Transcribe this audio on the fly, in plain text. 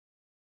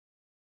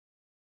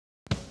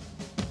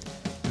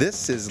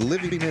This is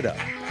Living It Up,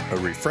 a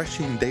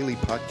refreshing daily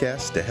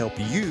podcast to help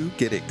you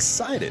get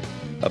excited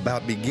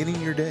about beginning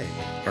your day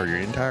or your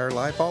entire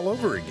life all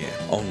over again.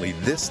 Only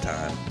this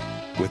time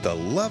with a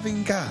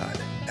loving God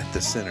at the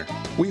center.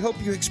 We hope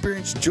you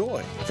experience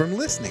joy from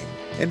listening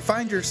and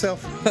find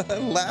yourself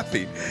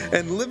laughing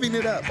and living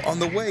it up on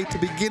the way to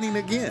beginning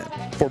again.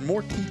 For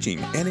more teaching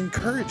and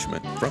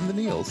encouragement from the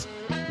Neils,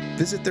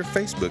 visit their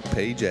Facebook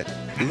page at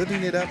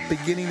Living It Up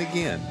Beginning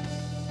Again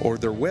or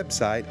their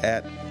website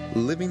at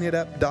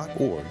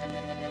livingitup.org.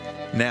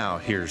 Now,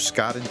 here's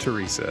Scott and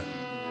Teresa.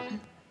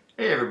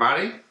 Hey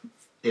everybody,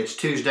 it's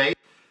Tuesday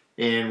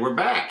and we're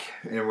back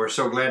and we're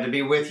so glad to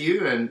be with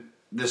you, and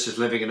this is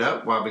Living It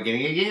Up While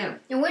Beginning Again.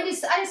 And I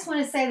just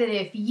want to say that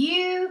if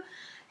you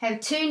have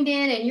tuned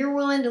in and you're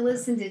willing to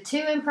listen to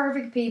two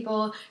imperfect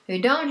people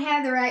who don't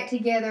have their act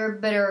together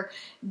but are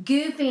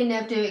goofy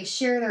enough to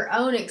share their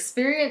own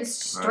experience,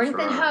 strength,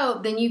 and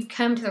hope, then you've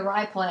come to the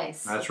right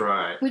place. That's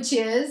right. Which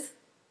is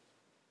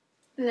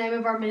the name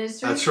of our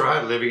ministry. That's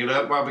right, Living It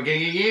Up While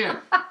Beginning Again.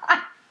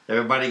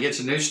 Everybody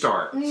gets a new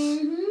start.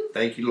 Mm-hmm.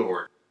 Thank you,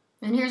 Lord.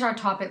 And here's our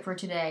topic for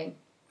today.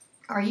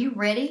 Are you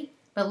ready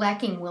but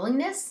lacking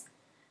willingness?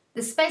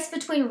 The space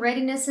between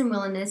readiness and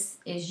willingness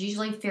is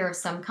usually fear of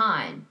some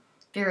kind.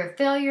 Fear of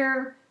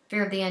failure,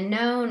 fear of the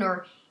unknown,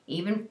 or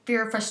even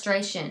fear of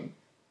frustration.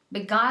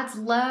 But God's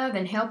love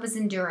and help is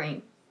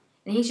enduring.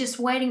 And He's just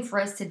waiting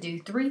for us to do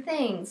three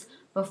things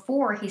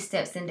before He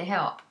steps in to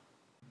help.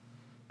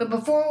 But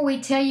before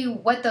we tell you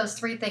what those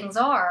three things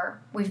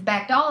are, we've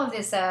backed all of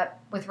this up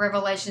with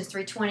Revelations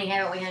 3:20,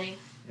 haven't we, honey?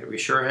 Yeah, we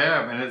sure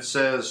have. And it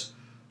says,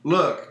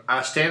 "Look,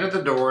 I stand at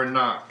the door and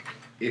knock.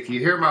 If you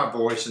hear my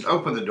voice and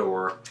open the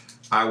door,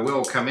 I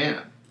will come in,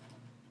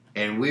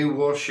 and we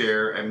will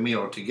share a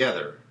meal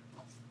together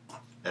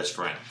as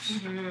friends."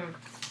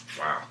 Mm-hmm.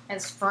 Wow.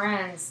 As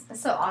friends.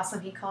 That's so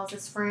awesome. He calls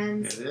us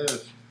friends. It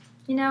is.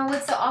 You know,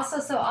 what's also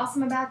so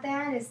awesome about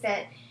that is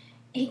that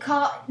he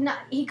calls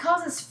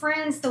us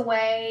friends the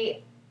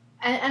way,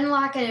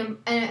 unlike an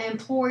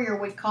employer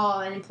would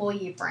call an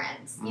employee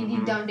friends. Mm-hmm.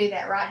 You don't do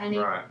that, right, honey?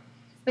 Right.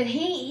 But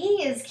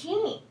he is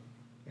king,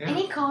 Yeah. and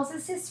he calls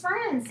us his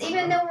friends.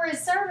 Even though we're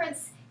his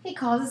servants, he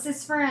calls us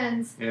his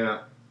friends. Yeah.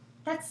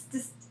 That's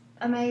just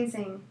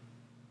amazing.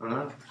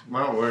 Well,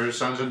 we're his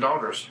sons and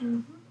daughters.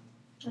 Mm-hmm.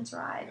 That's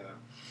right. Yeah.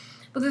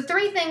 Well, the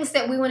three things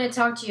that we want to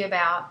talk to you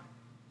about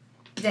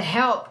to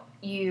help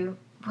you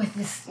with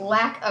this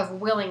lack of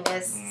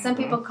willingness. Mm-hmm. Some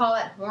people call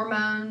it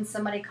hormones.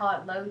 Somebody call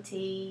it low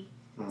T.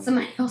 Mm-hmm.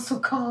 Somebody else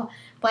will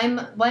blame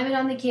it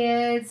on the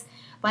kids.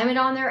 Blame it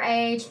on their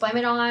age. Blame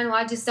it on, well,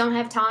 I just don't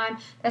have time.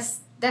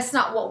 That's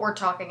not what we're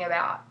talking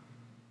about.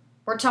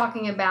 We're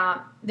talking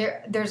about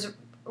there's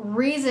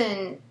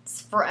reasons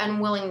for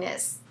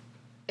unwillingness.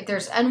 If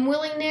there's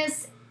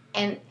unwillingness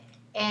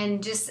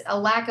and just a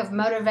lack of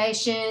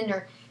motivation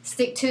or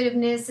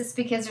stick-to-itiveness, it's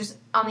because there's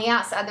on the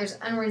outside there's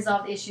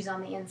unresolved issues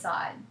on the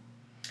inside.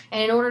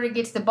 And in order to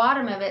get to the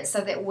bottom of it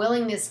so that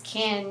willingness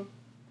can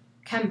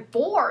come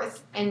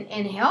forth and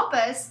help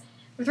us,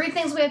 the three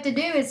things we have to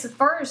do is to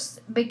first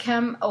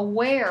become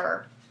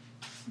aware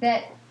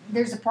that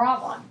there's a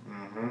problem.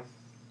 Mm-hmm.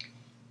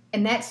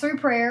 And that's through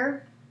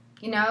prayer.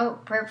 You know,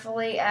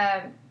 prayerfully,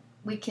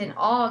 we can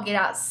all get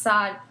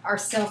outside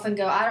ourselves and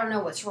go, I don't know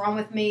what's wrong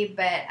with me,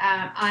 but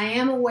I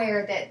am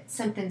aware that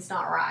something's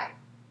not right.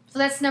 So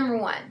that's number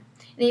one.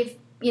 And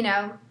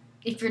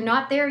if you're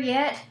not there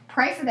yet,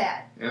 pray for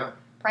that. Yeah.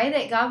 Pray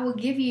that God will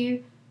give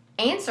you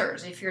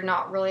answers if you're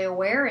not really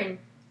aware, and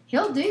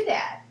He'll do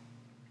that.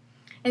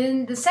 And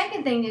then the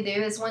second thing to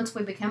do is, once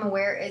we become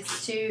aware,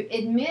 is to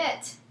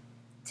admit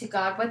to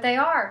God what they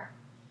are.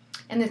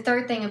 And the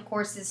third thing, of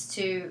course, is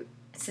to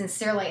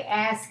sincerely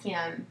ask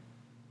Him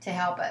to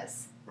help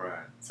us.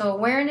 Right. So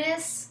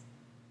awareness.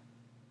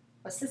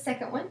 What's the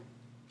second one?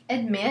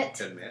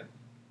 Admit. Admit.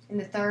 And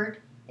the third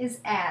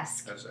is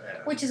ask. That's an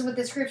ask. Which is what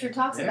the scripture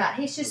talks Yeah, about.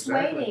 He's just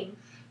exactly. waiting.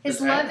 His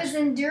Just love ask. is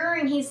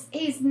enduring.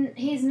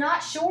 He's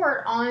not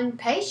short on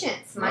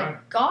patience. My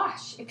Right.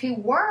 gosh, if He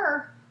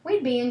were,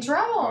 we'd be in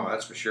trouble. Oh,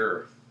 that's for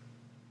sure.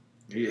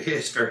 He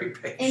is very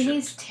patient. And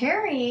He's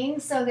tarrying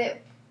so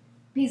that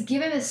He's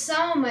given us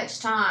so much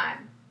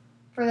time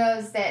for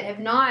those that have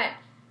not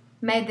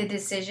made the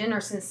decision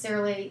or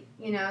sincerely,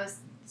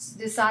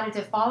 decided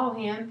to follow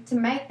Him, to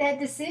make that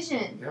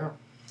decision. Yeah.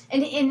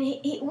 And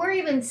we're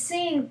even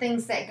seeing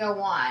things that go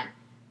on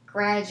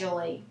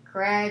gradually.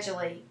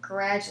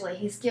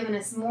 He's given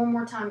us more and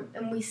more time,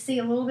 and we see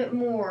a little bit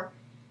more.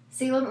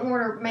 See a little bit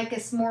more to make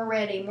us more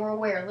ready, more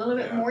aware, a little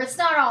bit more. It's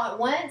not all at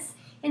once.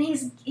 And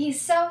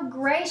he's so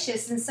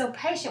gracious and so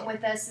patient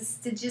with us is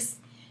to just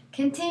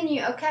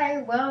continue.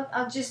 Okay, well,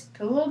 I'll just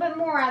put a little bit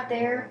more out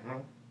there. Mm-hmm.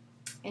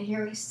 And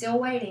here He's still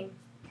waiting.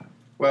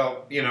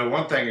 Well,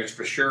 one thing is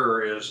for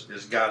sure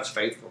is God's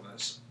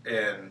faithfulness.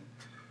 And,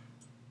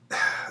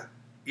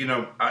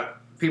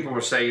 people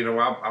will say,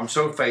 I'm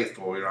so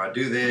faithful. I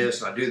do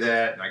this and I do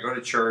that, and I go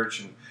to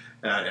church and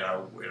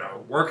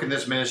work in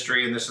this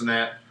ministry and this and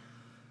that.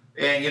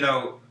 And,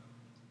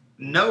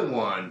 no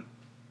one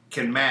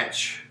can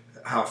match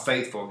how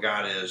faithful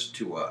God is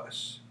to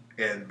us.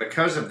 And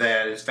because of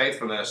that, his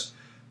faithfulness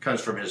comes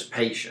from his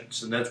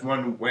patience. And that's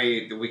one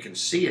way that we can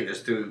see it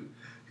is through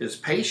his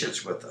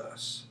patience with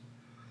us.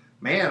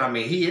 Man, I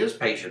mean, he is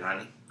patient,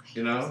 honey.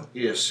 You know,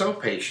 he is so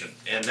patient.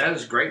 And that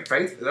is great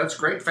faith. That's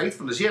great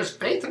faithfulness. He has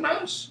faith in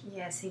us.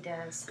 Yes, he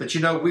does. That, you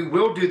know, we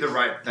will do the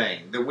right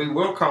thing. That we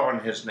will call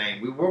on his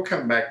name. We will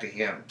come back to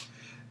him.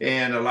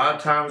 And a lot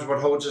of times what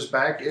holds us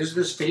back is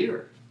this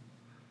fear.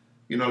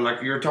 You know,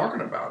 like you were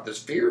talking about,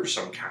 this fear of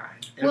some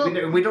kind.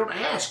 And we don't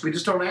ask. We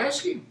just don't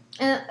ask him.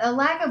 A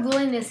lack of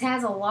willingness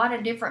has a lot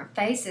of different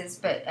faces,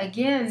 but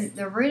again,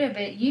 the root of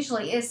it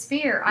usually is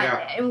fear.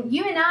 Yeah.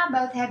 You and I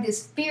both have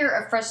this fear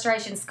of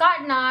frustration.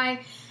 Scott and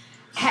I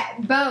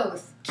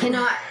both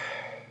cannot.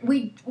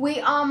 We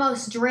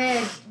almost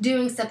dread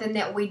doing something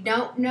that we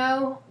don't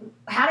know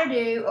how to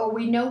do, or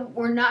we know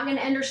we're not going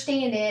to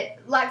understand it.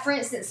 Like, for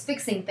instance,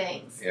 fixing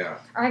things. Yeah.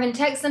 Or having to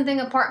take something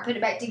apart and put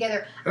it back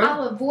together. Huh?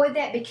 I'll avoid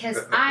that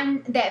because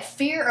that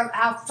fear of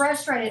how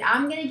frustrated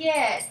I'm going to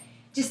get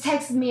just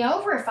takes me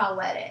over if I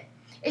let it.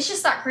 It's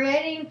just like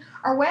creating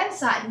our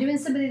website and doing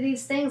some of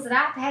these things that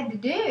I've had to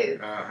do.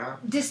 Uh-huh.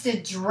 Just the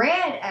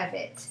dread of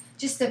it.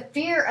 Just the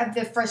fear of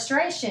the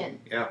frustration.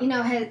 Yeah. You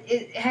know,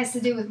 it has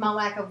to do with my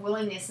lack of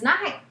willingness. And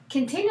I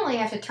continually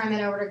have to turn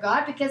that over to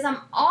God because I'm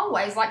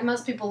always, like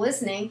most people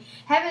listening,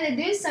 having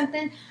to do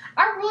something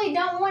I really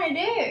don't want to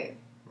do.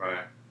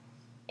 Right.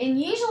 And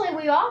usually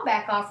we all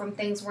back off from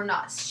things we're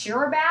not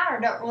sure about or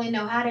don't really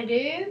know how to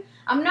do.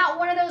 I'm not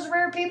one of those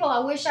rare people, I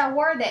wish I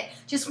were, that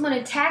just want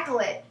to tackle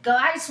it.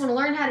 I just want to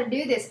learn how to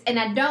do this. And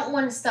I don't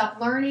want to stop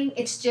learning.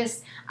 It's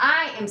just,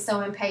 I am so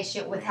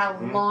impatient with how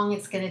long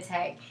it's going to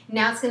take.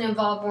 Now it's going to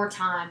involve more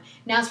time.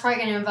 Now it's probably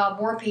going to involve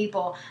more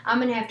people. I'm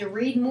going to have to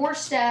read more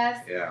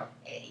stuff. Yeah.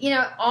 You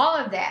know, all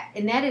of that.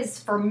 And that is,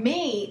 for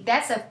me,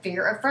 that's a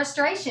fear of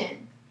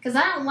frustration. Because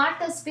I don't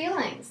like those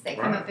feelings that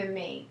come up in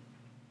me.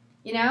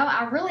 You know,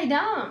 I really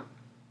don't.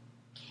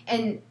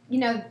 And, you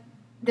know,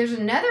 there's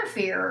another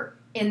fear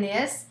in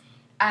this,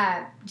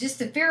 just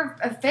the fear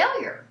of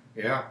failure.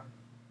 Yeah.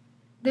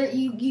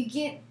 You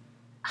get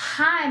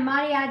high and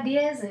mighty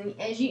ideas, and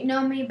as you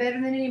know me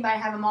better than anybody, I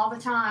have them all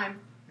the time.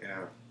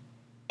 Yeah.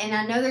 And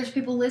I know there's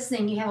people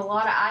listening, you have a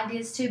lot of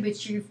ideas too,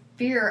 but your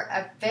fear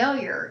of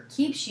failure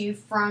keeps you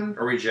from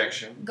A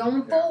rejection.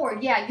 going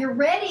forward. Yeah, you're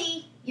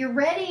ready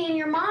in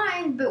your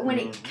mind, but when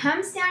it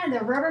comes down to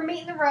the rubber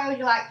meeting the road,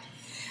 you're like,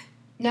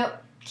 nope,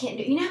 can't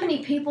do it. You know how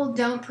many people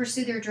don't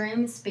pursue their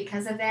dreams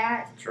because of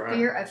that? That's right.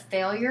 Fear of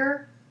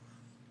failure?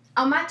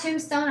 On my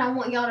tombstone, I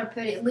want y'all to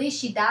put, at least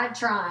she died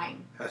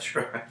trying. That's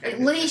right. At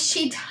least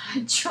she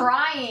died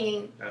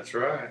trying. That's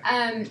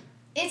right.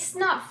 It's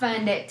not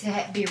fun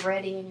to be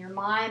ready in your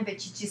mind,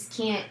 but you just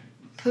can't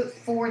put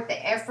forth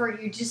the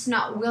effort. You're just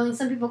not willing.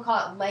 Some people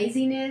call it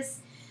laziness.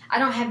 I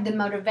don't have the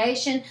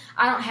motivation.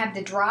 I don't have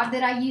the drive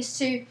that I used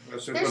to.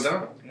 Most people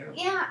don't.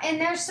 Yeah, and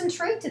there's some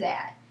truth to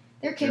that.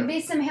 There could be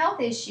some health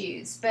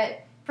issues,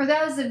 but for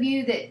those of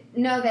you that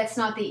know that's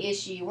not the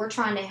issue, we're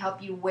trying to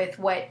help you with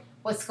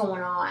what's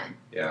going on.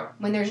 Yeah.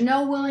 When there's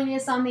no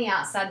willingness on the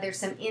outside, there's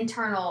some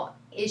internal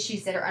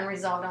issues that are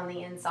unresolved on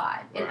the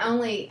inside. Right.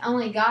 And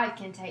only God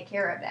can take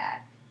care of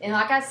that. And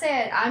like I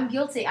said, I'm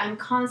guilty. I'm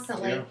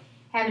constantly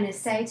having to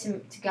say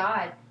to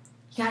God,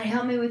 you got to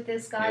help me with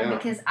this, God,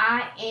 because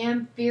I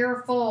am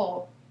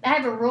fearful. I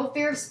have a real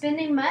fear of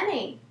spending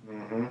money.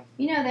 Mm-hmm.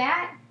 You know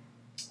that?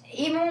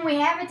 Even when we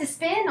have it to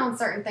spend on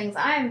certain things,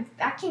 I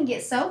can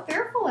get so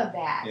fearful of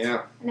that.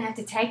 Yeah. And I have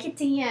to take it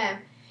to Him.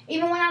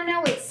 Even when I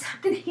know it's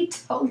something He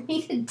told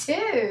me to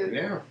do.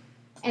 Yeah.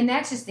 And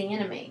that's just the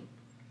enemy.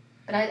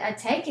 But I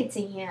take it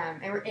to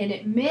Him and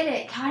admit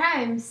it. God,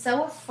 I am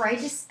so afraid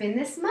to spend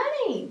this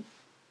money.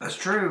 That's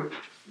true.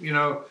 You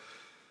know,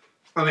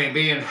 I mean,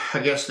 being, I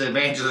guess, the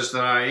evangelist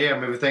that I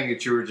am, everything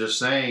that you were just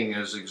saying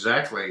is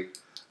exactly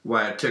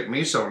why it took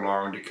me so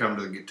long to come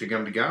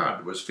to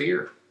God, was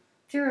fear.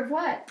 Fear of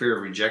what? Fear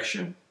of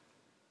rejection.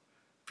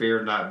 Fear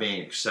of not being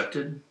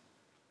accepted.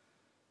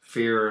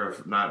 Fear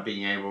of not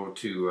being able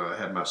to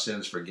have my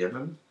sins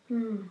forgiven.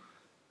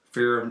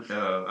 Fear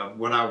of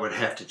what I would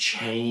have to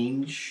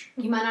change.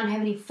 You might not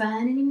have any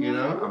fun anymore. You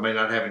know, I may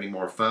not have any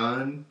more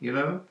fun, you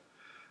know,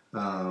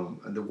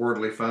 the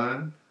worldly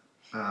fun.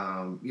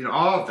 You know,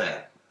 all of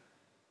that.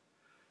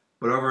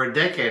 But over a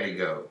decade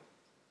ago,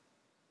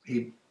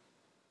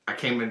 I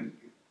came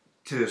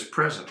into His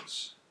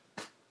presence,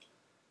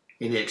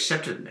 and He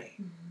accepted me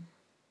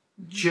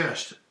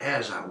just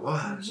as I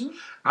was.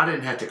 I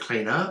didn't have to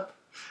clean up.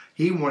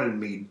 He wanted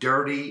me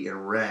dirty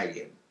and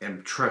ragged,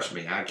 and trust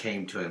me, I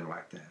came to Him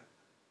like that.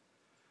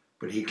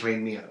 But He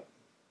cleaned me up.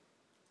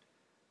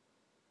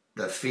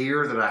 The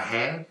fear that I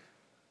had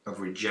of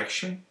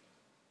rejection,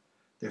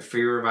 the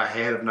fear I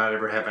had of not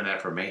ever having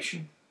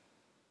affirmation,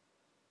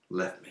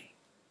 left me.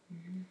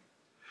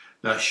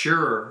 Now,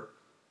 sure,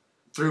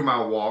 through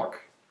my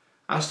walk,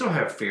 I still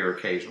have fear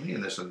occasionally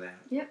and this and that.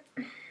 Yep.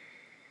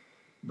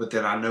 But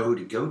then I know who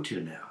to go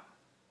to now.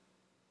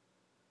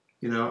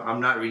 You know, I'm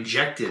not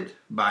rejected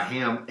by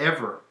Him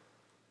ever.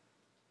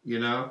 You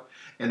know?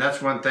 And that's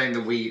one thing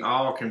that we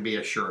all can be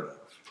assured of.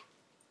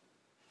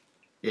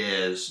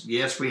 is,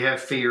 yes, we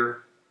have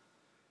fear,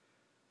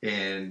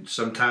 and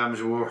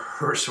sometimes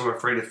we're so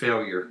afraid of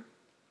failure.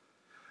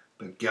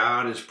 But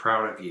God is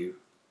proud of you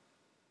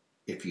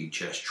if you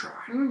just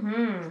try.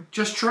 Mm-hmm.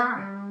 Just try.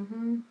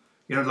 Mm-hmm.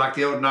 You know, like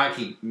the old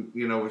Nike,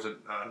 was it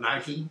a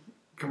Nike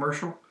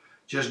commercial?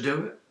 Just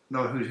do it.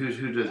 No,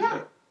 who does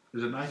that?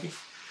 Is it Nike?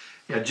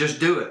 Yeah, just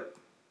do it.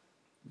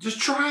 Just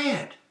try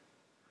it.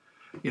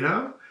 You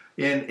know?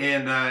 And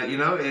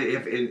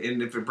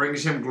if it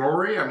brings him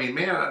glory, I mean,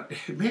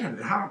 man,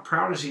 how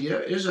proud is he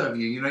is of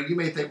you? You know, you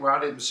may think, well, I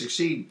didn't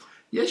succeed.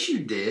 Yes, you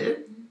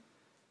did.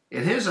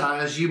 In his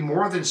eyes, you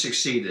more than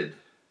succeeded.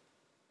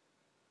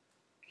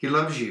 He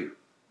loves you.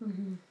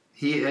 Mm-hmm.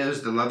 He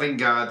is the loving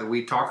God that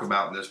we talk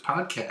about in this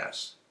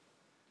podcast.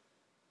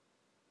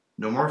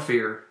 No more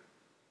fear.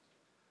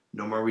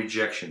 No more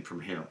rejection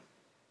from him.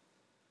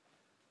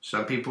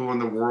 Some people in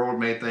the world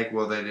may think,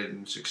 well, they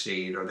didn't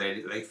succeed or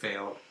they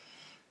failed.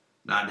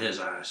 Not in his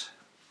eyes.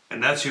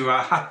 And that's who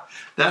I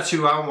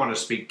want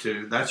to speak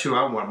to. That's who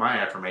I want my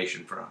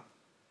affirmation from.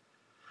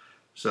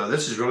 So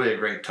this is really a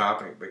great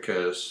topic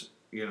because,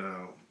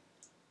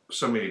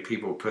 so many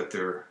people put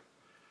their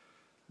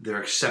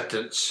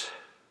acceptance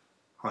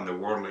on the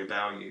worldly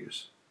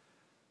values.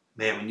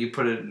 Man, when you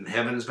put it in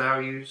heaven's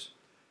values,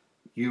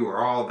 you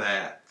are all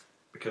that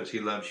because he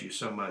loves you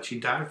so much. He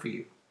died for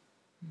you.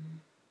 Mm-hmm.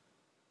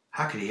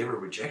 How could he ever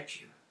reject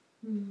you?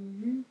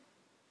 Mm-hmm.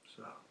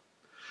 So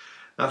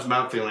that's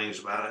my feelings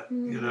about it,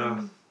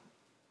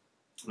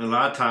 Mm-hmm. A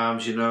lot of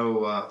times,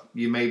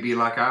 you may be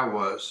like I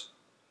was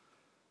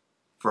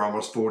for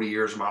almost 40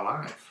 years of my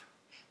life.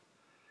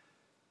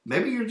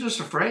 Maybe you're just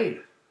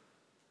afraid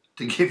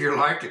to give your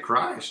life to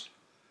Christ.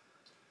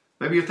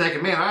 Maybe you're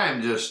thinking, man,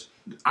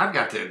 I've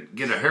got to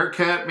get a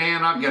haircut,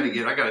 man. I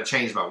got to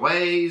change my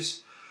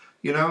ways.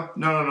 No.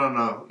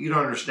 You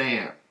don't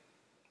understand.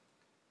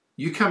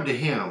 You come to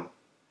him,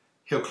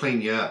 he'll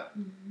clean you up.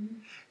 Mm-hmm.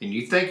 And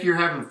you think you're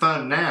having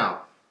fun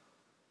now.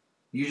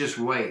 You just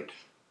wait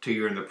till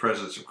you're in the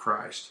presence of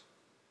Christ.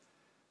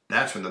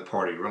 That's when the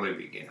party really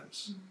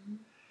begins. Mm-hmm.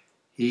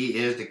 He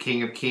is the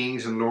King of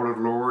Kings and Lord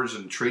of Lords,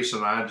 and Teresa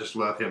and I just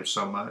love him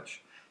so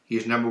much. He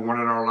is number one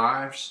in our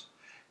lives,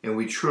 and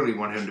we truly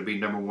want him to be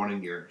number one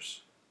in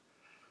yours.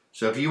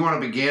 So if you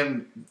want to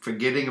begin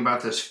forgetting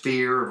about this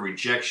fear of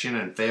rejection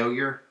and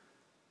failure,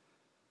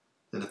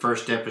 then the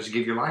first step is to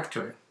give your life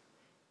to him.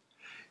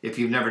 If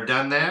you've never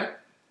done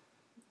that,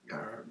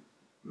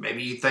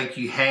 maybe you think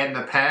you had in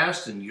the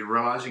past and you're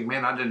realizing,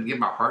 man, I didn't give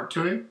my heart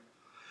to him.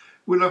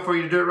 We'd love for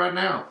you to do it right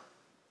now.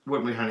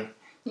 Wouldn't we, honey?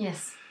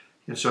 Yes.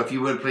 And so if you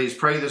would, please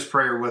pray this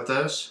prayer with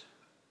us.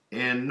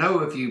 And know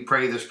if you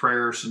pray this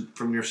prayer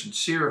from your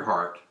sincere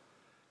heart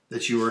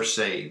that you are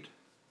saved.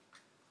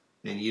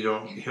 And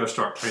he'll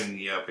start cleaning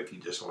you up if you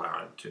just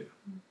allow him to.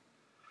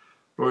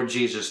 Lord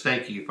Jesus,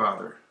 thank you,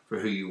 Father, for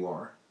who you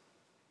are.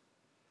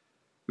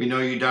 We know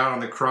you died on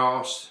the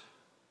cross.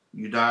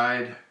 You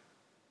died.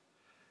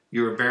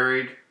 You were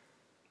buried.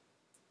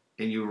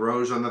 And you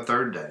rose on the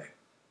third day.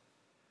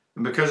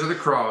 And because of the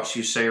cross,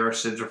 you say our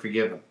sins are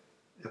forgiven.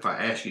 If I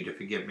ask you to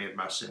forgive me of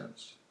my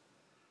sins.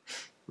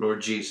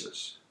 Lord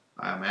Jesus,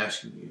 I am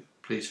asking you,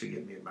 please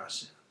forgive me of my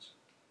sins.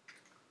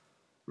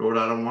 Lord,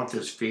 I don't want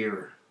this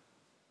fear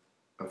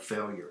of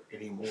failure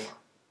anymore.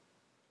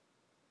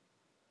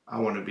 I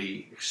want to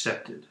be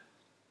accepted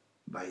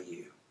by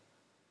you.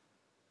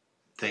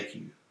 Thank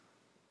you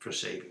for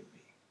saving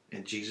me.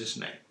 In Jesus'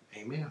 name,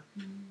 amen.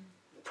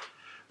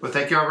 Well,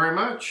 thank you all very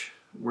much.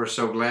 We're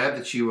so glad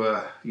that you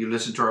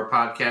listened to our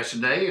podcast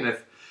today.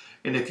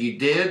 And if you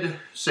did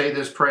say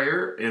this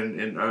prayer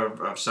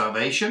of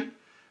salvation,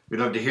 we'd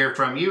love to hear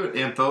from you at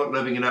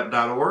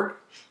info@livingitup.org.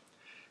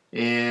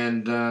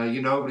 And,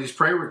 these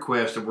prayer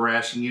requests that we're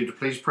asking you to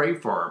please pray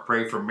for.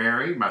 Pray for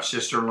Mary, my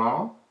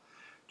sister-in-law,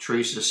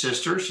 Teresa's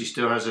sister. She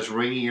still has this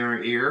ringing in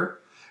her ear.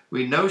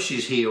 We know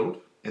she's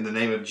healed in the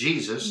name of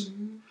Jesus.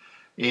 Mm-hmm.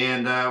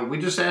 And we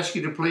just ask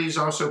you to please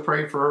also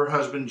pray for her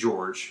husband,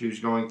 George, who's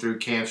going through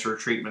cancer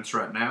treatments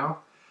right now.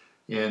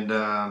 And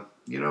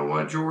you know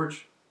what,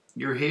 George?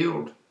 You're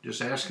healed.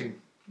 Just ask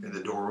him, and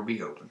the door will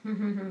be open.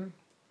 Mm-hmm.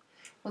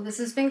 Well, this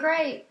has been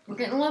great. We're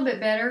getting a little bit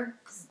better.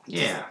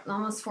 Yeah.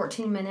 Almost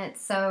 14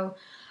 minutes. So,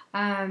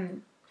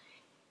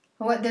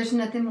 there's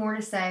nothing more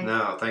to say.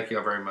 No, thank you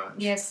all very much.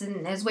 Yes,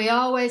 and as we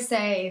always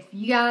say, if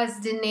you guys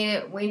didn't need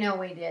it, we know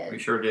we did. We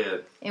sure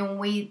did. And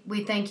we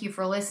thank you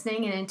for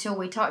listening. And until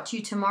we talk to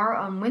you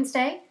tomorrow on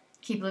Wednesday,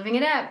 keep living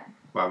it up.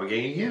 While we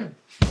gang again.